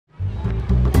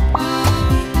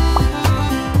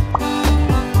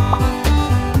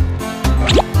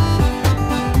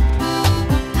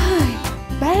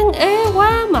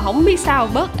mà không biết sao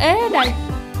bớt ế đây.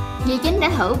 Dì Chính đã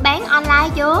thử bán online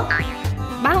chưa?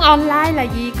 Bán online là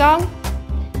gì con?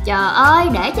 Trời ơi,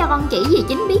 để cho con chỉ dì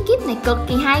Chính bí kíp này cực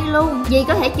kỳ hay luôn. Dì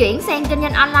có thể chuyển sang kinh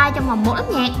doanh online trong vòng 1 âm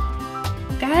nhạc.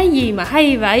 Cái gì mà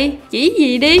hay vậy? Chỉ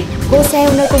gì đi.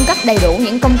 GoSELL nơi cung cấp đầy đủ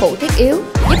những công cụ thiết yếu,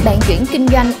 giúp bạn chuyển kinh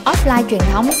doanh offline truyền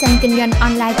thống sang kinh doanh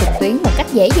online trực tuyến một cách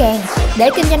dễ dàng. Để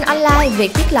kinh doanh online,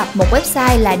 việc thiết lập một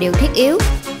website là điều thiết yếu.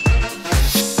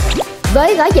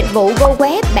 Với gói dịch vụ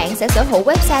GoWEB, bạn sẽ sở hữu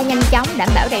website nhanh chóng, đảm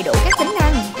bảo đầy đủ các tính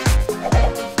năng,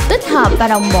 tích hợp và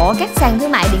đồng bộ các sàn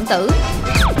thương mại điện tử.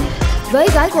 Với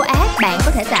gói GoAPP, bạn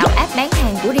có thể tạo app bán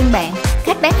hàng của riêng bạn.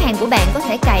 Khách bán hàng của bạn có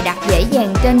thể cài đặt dễ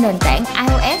dàng trên nền tảng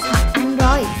iOS hoặc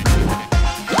Android.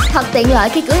 Thật tiện lợi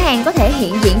khi cửa hàng có thể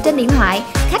hiện diện trên điện thoại.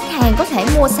 Khách hàng có thể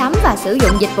mua sắm và sử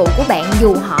dụng dịch vụ của bạn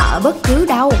dù họ ở bất cứ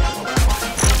đâu.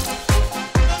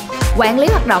 Quản lý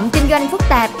hoạt động kinh doanh phức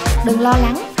tạp? Đừng lo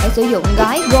lắng, hãy sử dụng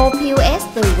gói GoPOS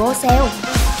từ GoSELL.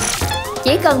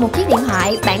 Chỉ cần một chiếc điện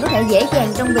thoại, bạn có thể dễ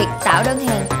dàng trong việc tạo đơn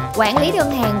hàng, quản lý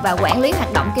đơn hàng và quản lý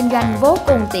hoạt động kinh doanh vô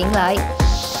cùng tiện lợi.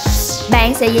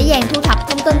 Bạn sẽ dễ dàng thu thập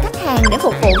thông tin khách hàng để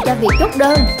phục vụ cho việc chốt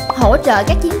đơn, hỗ trợ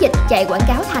các chiến dịch chạy quảng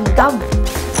cáo thành công.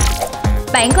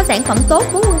 Bạn có sản phẩm tốt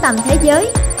muốn vươn tầm thế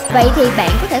giới, vậy thì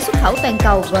bạn có thể xuất khẩu toàn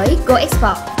cầu với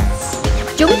GoEXPORT.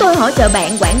 Chúng tôi hỗ trợ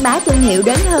bạn quảng bá thương hiệu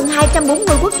đến hơn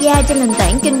 240 quốc gia trên nền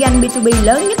tảng kinh doanh B2B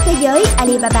lớn nhất thế giới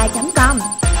Alibaba.com.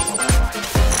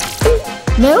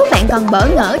 Nếu bạn còn bỡ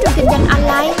ngỡ trong kinh doanh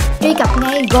online, truy cập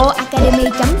ngay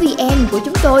goacademy.vn của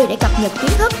chúng tôi để cập nhật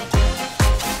kiến thức.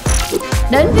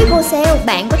 Đến với GoSELL,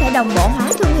 bạn có thể đồng bộ hóa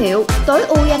thương hiệu, tối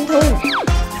ưu doanh thu.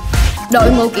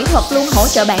 Đội ngũ kỹ thuật luôn hỗ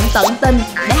trợ bạn tận tình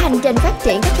để hành trình phát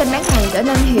triển các kênh bán hàng trở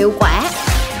nên hiệu quả.